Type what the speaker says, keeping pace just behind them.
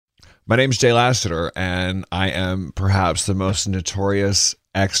My name's Jay Lassiter, and I am perhaps the most notorious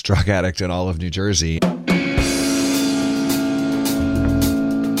ex-drug addict in all of New Jersey.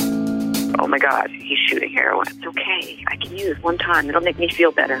 Oh my God, he's shooting heroin. It's okay. I can use one time. It'll make me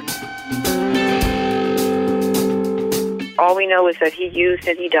feel better. All we know is that he used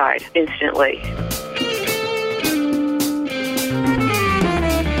and he died instantly.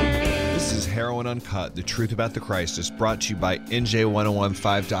 This is Heroin Uncut, the truth about the crisis, brought to you by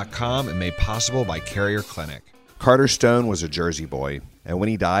NJ1015.com and made possible by Carrier Clinic. Carter Stone was a Jersey boy, and when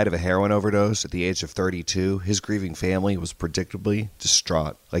he died of a heroin overdose at the age of 32, his grieving family was predictably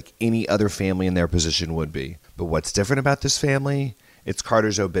distraught, like any other family in their position would be. But what's different about this family? It's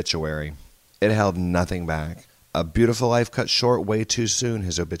Carter's obituary. It held nothing back. A beautiful life cut short way too soon,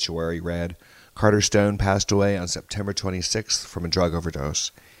 his obituary read. Carter Stone passed away on September 26th from a drug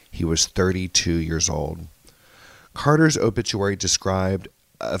overdose. He was 32 years old. Carter's obituary described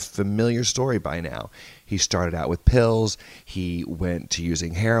a familiar story by now. He started out with pills, he went to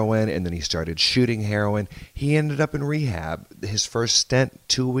using heroin, and then he started shooting heroin. He ended up in rehab. His first stint,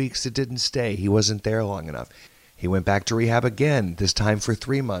 2 weeks, it didn't stay. He wasn't there long enough. He went back to rehab again, this time for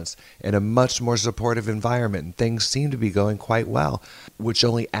 3 months, in a much more supportive environment, and things seem to be going quite well, which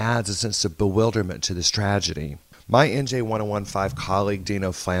only adds a sense of bewilderment to this tragedy. My NJ1015 colleague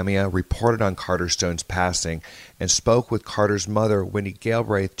Dino Flamia reported on Carter Stone's passing and spoke with Carter's mother, Wendy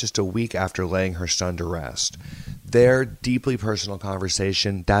Galbraith, just a week after laying her son to rest. Their deeply personal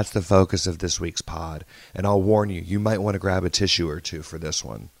conversation, that's the focus of this week's pod. And I'll warn you, you might want to grab a tissue or two for this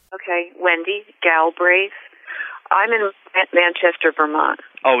one. Okay, Wendy Galbraith. I'm in Manchester, Vermont.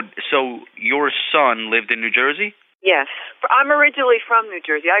 Oh, so your son lived in New Jersey? Yes. I'm originally from New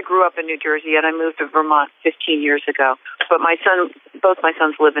Jersey. I grew up in New Jersey, and I moved to Vermont 15 years ago. But both my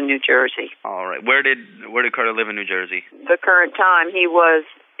sons live in New Jersey. All right. Where did Carter live in New Jersey? The current time, he was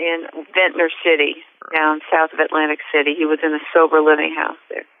in Ventnor City, down south of Atlantic City. He was in a sober living house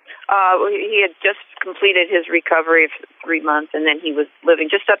there. He had just completed his recovery of 3 months, and then he was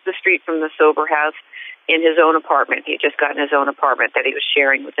living just up the street from the sober house in his own apartment. He had just gotten his own apartment that he was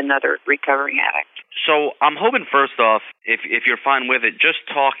sharing with another recovering addict. So I'm hoping, first off, if you're fine with it, just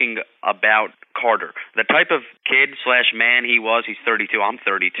talking about Carter, the type of kid/man he was. He's 32. I'm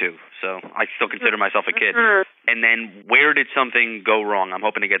 32, so I still consider myself a kid. Mm-hmm. And then where did something go wrong? I'm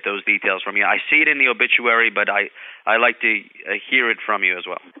hoping to get those details from you. I see it in the obituary, but I like to hear it from you as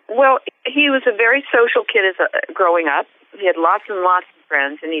well. Well, he was a very social kid growing up. He had lots and lots of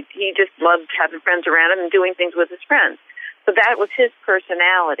friends, and he just loved having friends around him and doing things with his friends. So that was his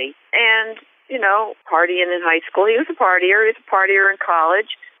personality. And, partying in high school. He was a partier. He was a partier in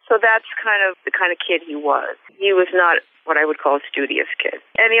college. So that's kind of the kind of kid he was. He was not what I would call a studious kid.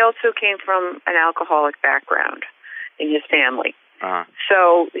 And he also came from an alcoholic background in his family. Uh-huh.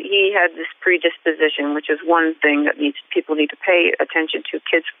 So he had this predisposition, which is one thing that people need to pay attention to.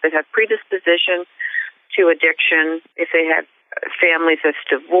 Kids that have predisposition to addiction, if they have families that's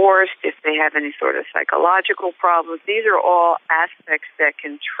divorced, if they have any sort of psychological problems, these are all aspects that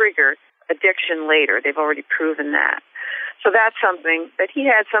can trigger addiction later. They've already proven that. So that's something that he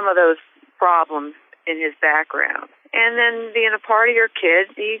had some of those problems in his background. And then being a partier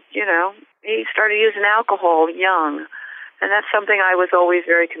kid, he started using alcohol young. And that's something I was always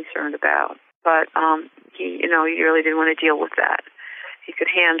very concerned about. But he really didn't want to deal with that. He could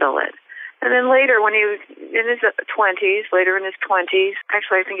handle it. And then later, when he was in his 20s,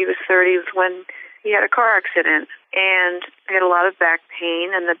 actually I think he was 30, was when he had a car accident. And he had a lot of back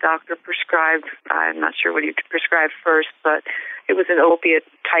pain, and the doctor prescribed, I'm not sure what he prescribed first, but it was an opiate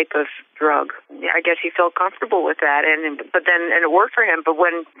type of drug. I guess he felt comfortable with that, and it worked for him. But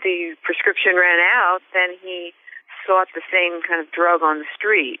when the prescription ran out, then he sought the same kind of drug on the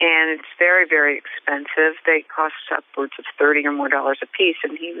street, and it's very, very expensive. They cost upwards of $30 or more a piece,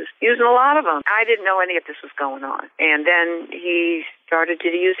 and he was using a lot of them. I didn't know any of this was going on. And then he started to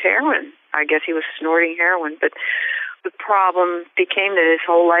use heroin. I guess he was snorting heroin, but the problem became that his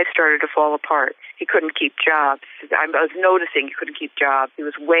whole life started to fall apart. He couldn't keep jobs. I was noticing he couldn't keep jobs. He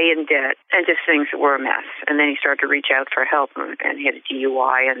was way in debt, and just things were a mess. And then he started to reach out for help, and he had a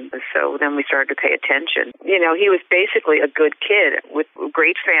DUI, and so then we started to pay attention. He was basically a good kid with a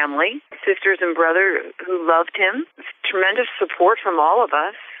great family, sisters and brother who loved him, tremendous support from all of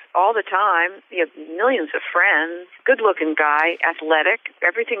us. all the time. He had millions of friends, good-looking guy, athletic,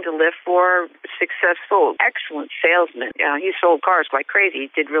 everything to live for, successful, excellent salesman. He sold cars like crazy.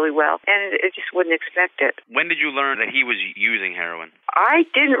 He did really well, and I just wouldn't expect it. When did you learn that he was using heroin? I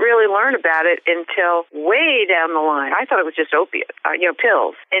didn't really learn about it until way down the line. I thought it was just opiate,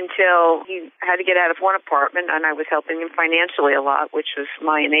 pills, until he had to get out of one apartment, and I was helping him financially a lot, which was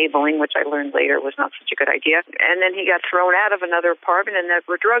my enabling, which I learned later was not such a good idea. And then he got thrown out of another apartment, and there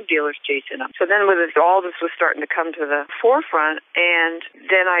were drug dealers chasing him. So then all this was starting to come to the forefront, and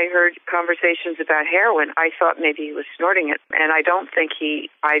then I heard conversations about heroin. I thought maybe he was snorting it, and I don't think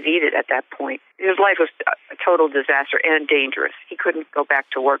he IV'd it at that point. His life was a total disaster and dangerous. He couldn't go back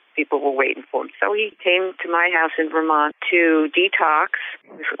to work. People were waiting for him. So he came to my house in Vermont to detox.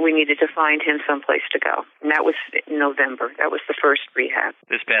 We needed to find him someplace to go. And that was in November. That was the first rehab.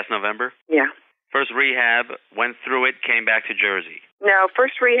 This past November? Yeah. First rehab, went through it, came back to Jersey. No,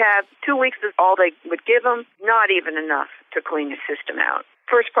 first rehab, 2 weeks is all they would give him. Not even enough to clean his system out.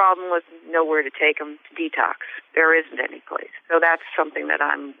 First problem was nowhere to take him to detox. There isn't any place. So that's something that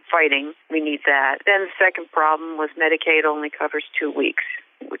I'm fighting. We need that. Then the second problem was Medicaid only covers 2 weeks,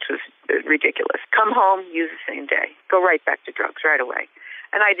 which was ridiculous. Come home, use the same day. Go right back to drugs right away.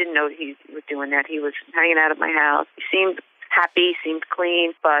 And I didn't know he was doing that. He was hanging out at my house. He seemed happy, seemed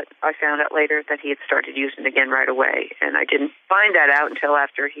clean, but I found out later that he had started using it again right away. And I didn't find that out until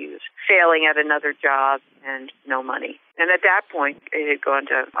after he was failing at another job and no money. And at that point, it had gone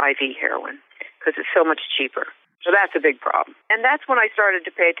to IV heroin because it's so much cheaper. So that's a big problem. And that's when I started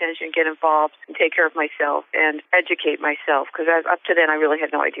to pay attention, get involved, and take care of myself and educate myself, because up to then I really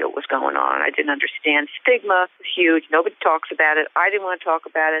had no idea what was going on. I didn't understand. Stigma was huge. Nobody talks about it. I didn't want to talk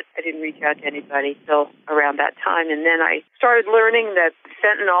about it. I didn't reach out to anybody until around that time. And then I started learning that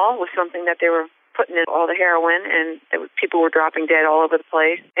fentanyl was something that they were putting in all the heroin, and people were dropping dead all over the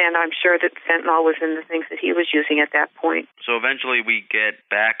place. And I'm sure that fentanyl was in the things that he was using at that point. So eventually we get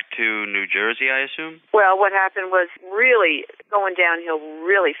back to New Jersey, I assume? Well, what happened was really going downhill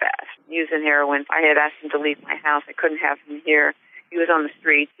really fast using heroin. I had asked him to leave my house. I couldn't have him here. He was on the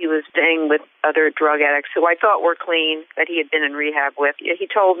street. He was staying with other drug addicts who I thought were clean, that he had been in rehab with. He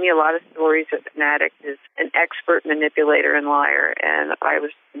told me a lot of stories of an addict is an expert manipulator and liar, and I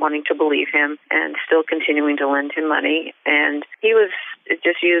was wanting to believe him and still continuing to lend him money. And he was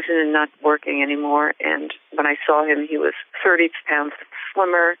just using and not working anymore. And when I saw him, he was 30 pounds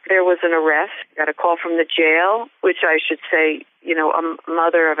slimmer. There was an arrest. Got a call from the jail, which I should say, a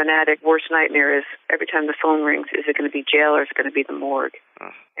mother of an addict, worst nightmare is every time the phone rings, is it going to be jail or is it going to be the morgue?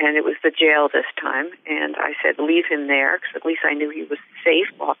 And it was the jail this time. And I said, leave him there, because at least I knew he was safe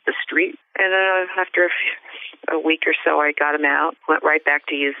off the street. And after a week or so, I got him out, went right back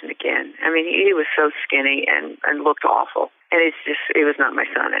to using again. I mean, he was so skinny and looked awful. And it was not my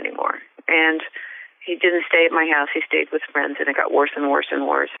son anymore. And he didn't stay at my house. He stayed with friends, and it got worse and worse and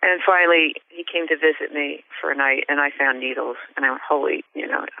worse. And finally, he came to visit me for a night, and I found needles. And I went, holy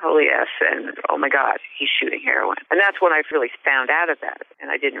S, and oh my God, he's shooting heroin. And that's when I really found out about it,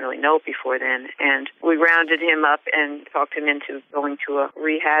 and I didn't really know it before then. And we rounded him up and talked him into going to a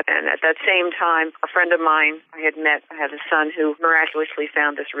rehab. And at that same time, a friend of mine I had had a son who miraculously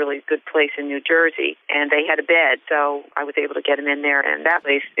found this really good place in New Jersey, and they had a bed, so I was able to get him in there. And that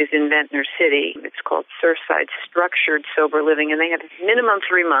place is in Ventnor City. It's called Surfside Structured Sober Living, and they had a minimum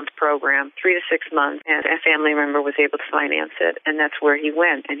 3-month program, 3 to 6 months, and a family member was able to finance it, and that's where he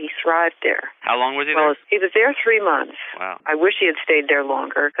went, and he thrived there. How long was he there? He was there 3 months. Wow. I wish he had stayed there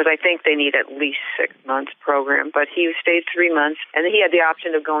longer, because I think they need at least 6 months program, but he stayed 3 months, and he had the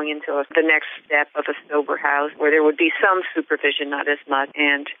option of going into the next step of a sober house, where there would be some supervision, not as much,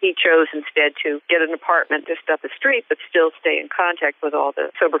 and he chose instead to get an apartment just up the street, but still stay in contact with all the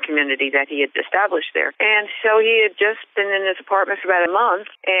sober community that he had established there. And so he had just been in his apartment for about a month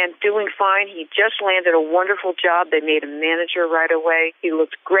and doing fine. He just landed a wonderful job. They made him manager right away. He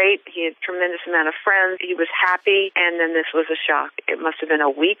looked great. He had a tremendous amount of friends. He was happy. And then this was a shock. It must have been a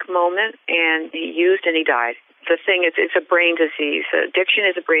weak moment, and he used and he died. The thing is, it's a brain disease. Addiction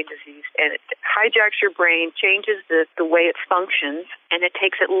is a brain disease, and it hijacks your brain, changes the way it functions, and it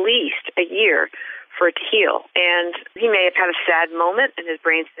takes at least a year for it to heal. And he may have had a sad moment, and his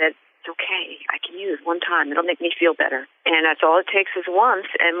brain said, it's okay, I can use one time. It'll make me feel better. And that's all it takes is once.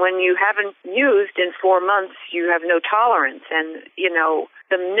 And when you haven't used in 4 months, you have no tolerance. And,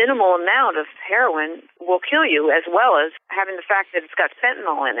 the minimal amount of heroin will kill you, as well as having the fact that it's got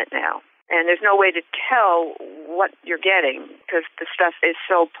fentanyl in it now. And there's no way to tell what you're getting because the stuff is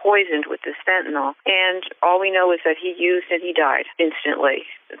so poisoned with this fentanyl. And all we know is that he used and he died instantly.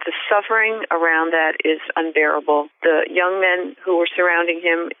 The suffering around that is unbearable. The young men who were surrounding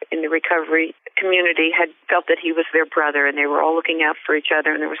him in the recovery community had felt that he was their brother, and they were all looking out for each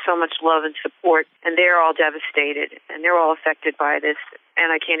other, and there was so much love and support, and they're all devastated, and they're all affected by this.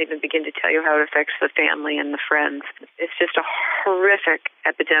 And I can't even begin to tell you how it affects the family and the friends. It's just a horrific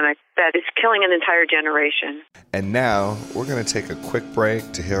epidemic that is killing an entire generation. And now, we're going to take a quick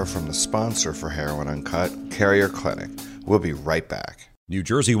break to hear from the sponsor for Heroin Uncut, Carrier Clinic. We'll be right back. New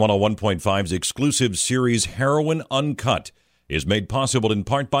Jersey 101.5's exclusive series Heroin Uncut is made possible in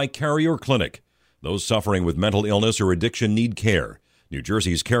part by Carrier Clinic. Those suffering with mental illness or addiction need care. New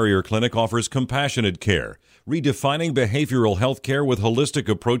Jersey's Carrier Clinic offers compassionate care, redefining behavioral health care with holistic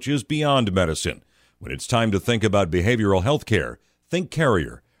approaches beyond medicine. When it's time to think about behavioral health care, think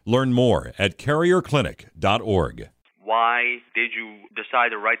Carrier. Learn more at carrierclinic.org. Why did you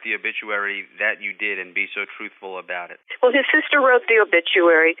decide to write the obituary that you did and be so truthful about it? Well, his sister wrote the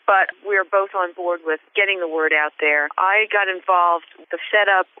obituary, but we are both on board with getting the word out there. I got involved with the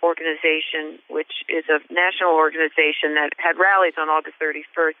Fed Up organization, which is a national organization that had rallies on August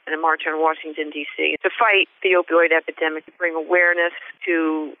 31st and a march on Washington, D.C. to fight the opioid epidemic, to bring awareness,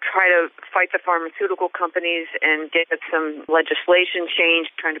 to try to fight the pharmaceutical companies and get some legislation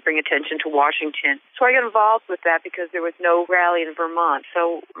changed, trying to bring attention to Washington. So I got involved with that because there was no rally in Vermont.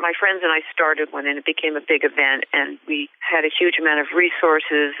 So my friends and I started one, and it became a big event, and we had a huge amount of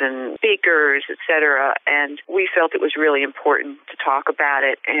resources and speakers, et cetera, and we felt it was really important to talk about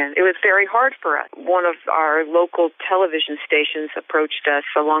it, and it was very hard for us. One of our local television stations approached us,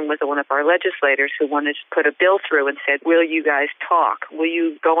 along with one of our legislators who wanted to put a bill through and said, will you guys talk? Will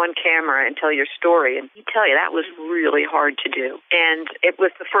you go on camera and tell your story? And I tell you, that was really hard to do. And it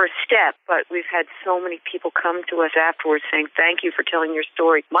was the first step, but we've had so many people come to us afterwards saying, thank you for telling your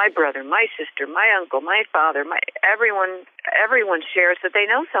story. My brother, my sister, my uncle, my father, everyone shares that they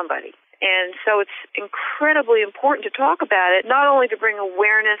know somebody. And so it's incredibly important to talk about it, not only to bring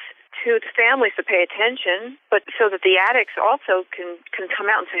awareness to the families to pay attention, but so that the addicts also can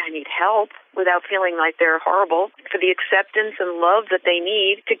come out and say, I need help, without feeling like they're horrible, for the acceptance and love that they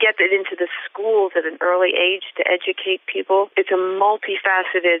need to get it into the schools at an early age to educate people. It's a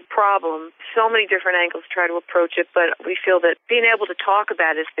multifaceted problem. So many different angles try to approach it, but we feel that being able to talk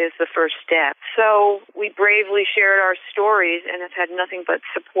about it is the first step. So we bravely shared our stories and have had nothing but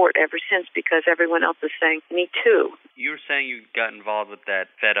support ever since because everyone else is saying, me too. You were saying you got involved with that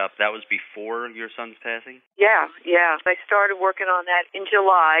Fed Up. That was before your son's passing? Yeah. I started working on that in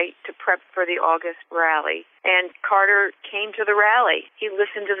July to prep for the August rally. And Carter came to the rally. He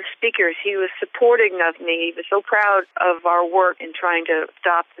listened to the speakers. He was supporting of me. He was so proud of our work in trying to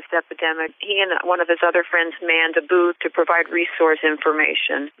stop this epidemic. He and one of his other friends manned a booth to provide resource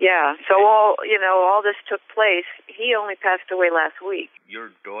information. Yeah. So all this took place. He only passed away last week.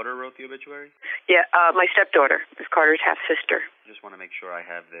 Your daughter wrote the obituary? Yeah, my stepdaughter is Carter's half-sister. I just want to make sure I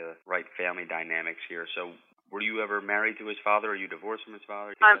have the right family dynamics here. So were you ever married to his father? Are you divorced from his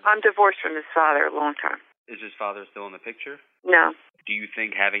father? I'm divorced from his father a long time. Is his father still in the picture? No. Do you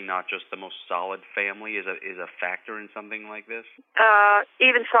think having not just the most solid family is a factor in something like this?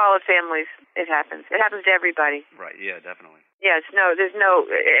 Even solid families, it happens. It happens to everybody. Right, yeah, definitely. Yes,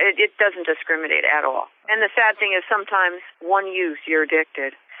 it doesn't discriminate at all. And the sad thing is sometimes one use, you're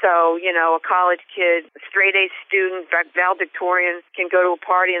addicted. So, a college kid, a straight-A student, valedictorian can go to a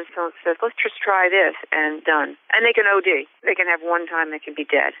party and someone says, let's just try this, and done. And they can OD. They can have one time, they can be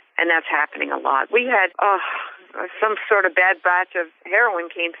dead. And that's happening a lot. We had some sort of bad batch of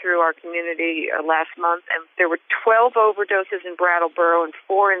heroin came through our community last month, and there were 12 overdoses in Brattleboro and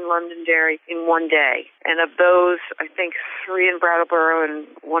 4 in Londonderry in one day. And of those, I think 3 in Brattleboro and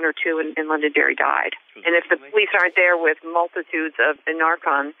 1 or 2 in Londonderry died. And if the police aren't there with multitudes of the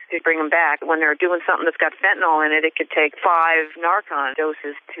Narcan to bring them back, when they're doing something that's got fentanyl in it, it could take 5 Narcan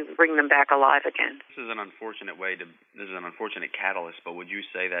doses to bring them back alive again. This is an unfortunate catalyst, but would you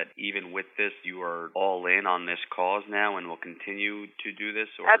say that even with this, you are all in on this cause now and will continue to do this?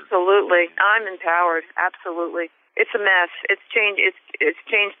 Or? Absolutely. I'm empowered. Absolutely. It's a mess. It's changed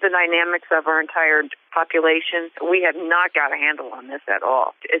the dynamics of our entire population. We have not got a handle on this at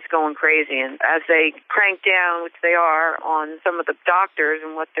all. It's going crazy. And as they crank down, which they are, on some of the doctors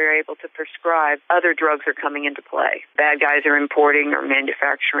and what they're able to prescribe, other drugs are coming into play. Bad guys are importing or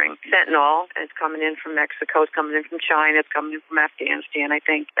manufacturing fentanyl. It's coming in from Mexico. It's coming in from China. It's coming in from Afghanistan, I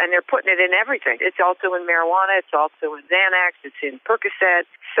think. And they're putting it in everything. It's also in marijuana. It's also in Xanax. It's in Percocet.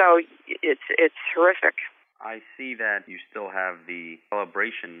 So it's horrific. I see that you still have the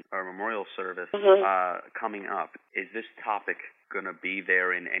celebration or memorial service coming up. Is this topic going to be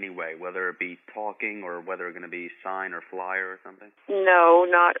there in any way, whether it be talking or whether it's going to be sign or flyer or something? No,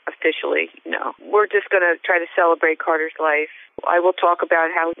 not officially, no. We're just going to try to celebrate Carter's life. I will talk about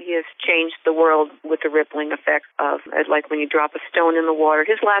how he has changed the world with the rippling effect of, like when you drop a stone in the water.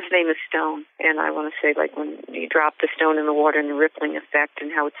 His last name is Stone, and I want to say like when you drop the stone in the water and the rippling effect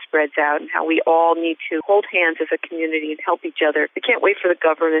and how it spreads out and how we all need to hold hands as a community and help each other. We can't wait for the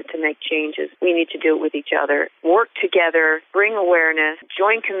government to make changes. We need to do it with each other, work together, bring awareness,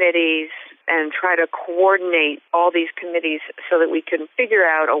 join committees, and try to coordinate all these committees so that we can figure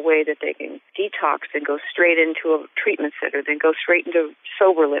out a way that they can detox and go straight into a treatment center, then go straight into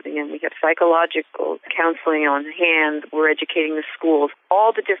sober living. And we have psychological counseling on hand. We're educating the schools.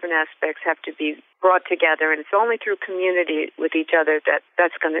 All the different aspects have to be brought together, and it's only through community with each other that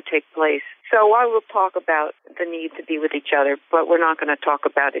that's going to take place. So I will talk about the need to be with each other, but we're not going to talk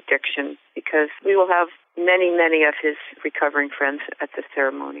about addiction because we will have many of his recovering friends at the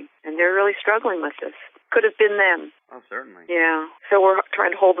ceremony, and they're really struggling with this. Could have been them. Oh, certainly. Yeah. So we're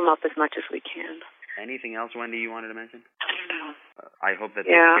trying to hold them up as much as we can. Anything else, Wendy, you wanted to mention? I don't know. I hope that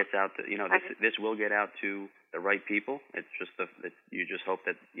this gets out to, this will get out to the right people. It's just you just hope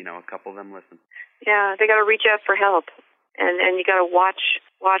that, a couple of them listen. Yeah, they got to reach out for help. And you got to watch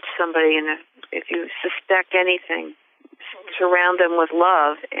somebody, and if you suspect anything, surround them with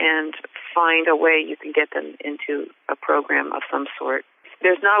love and find a way you can get them into a program of some sort.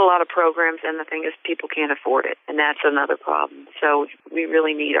 There's not a lot of programs, and the thing is people can't afford it, and that's another problem. So we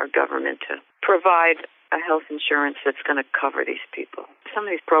really need our government to provide a health insurance that's going to cover these people. Some of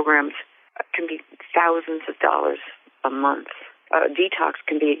these programs can be thousands of dollars a month. Detox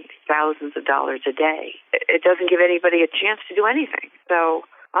can be thousands of dollars a day. It doesn't give anybody a chance to do anything. So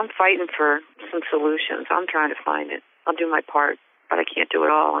I'm fighting for some solutions. I'm trying to find it. I'll do my part, but I can't do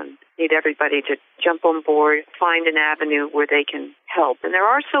it all, and need everybody to jump on board, find an avenue where they can help. And there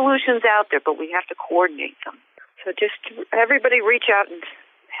are solutions out there, but we have to coordinate them. So just everybody reach out and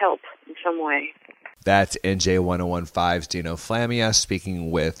help in some way. That's NJ1015's Dino Flamia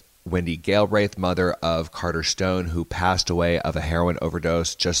speaking with Wendy Galbraith, mother of Carter Stone, who passed away of a heroin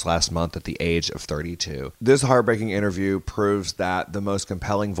overdose just last month at the age of 32. This heartbreaking interview proves that the most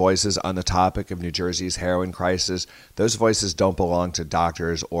compelling voices on the topic of New Jersey's heroin crisis, those voices don't belong to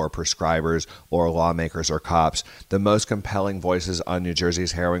doctors or prescribers or lawmakers or cops. The most compelling voices on New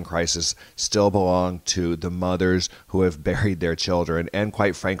Jersey's heroin crisis still belong to the mothers who have buried their children and,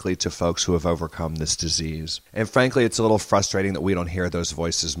 quite frankly, to folks who have overcome this disease. And frankly, it's a little frustrating that we don't hear those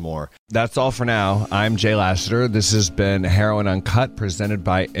voices more. That's all for now. I'm Jay Lassiter. This has been Heroin Uncut, presented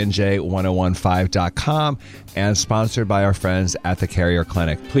by NJ1015.com and sponsored by our friends at the Carrier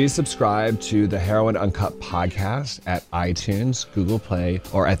Clinic. Please subscribe to the Heroin Uncut podcast at iTunes, Google Play,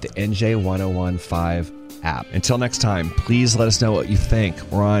 or at the NJ1015 app. Until next time, please let us know what you think.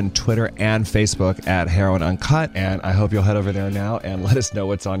 We're on Twitter and Facebook at Heroin Uncut, and I hope you'll head over there now and let us know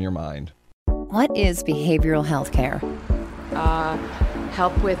what's on your mind. What is behavioral health care?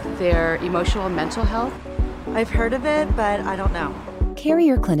 Help with their emotional and mental health. I've heard of it, but I don't know.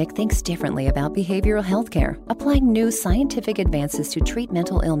 Carrier Clinic thinks differently about behavioral health care, applying new scientific advances to treat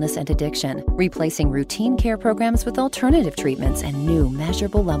mental illness and addiction, replacing routine care programs with alternative treatments and new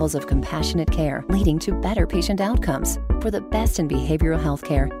measurable levels of compassionate care, leading to better patient outcomes. For the best in behavioral health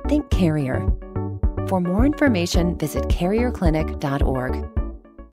care, think Carrier. For more information, visit carrierclinic.org.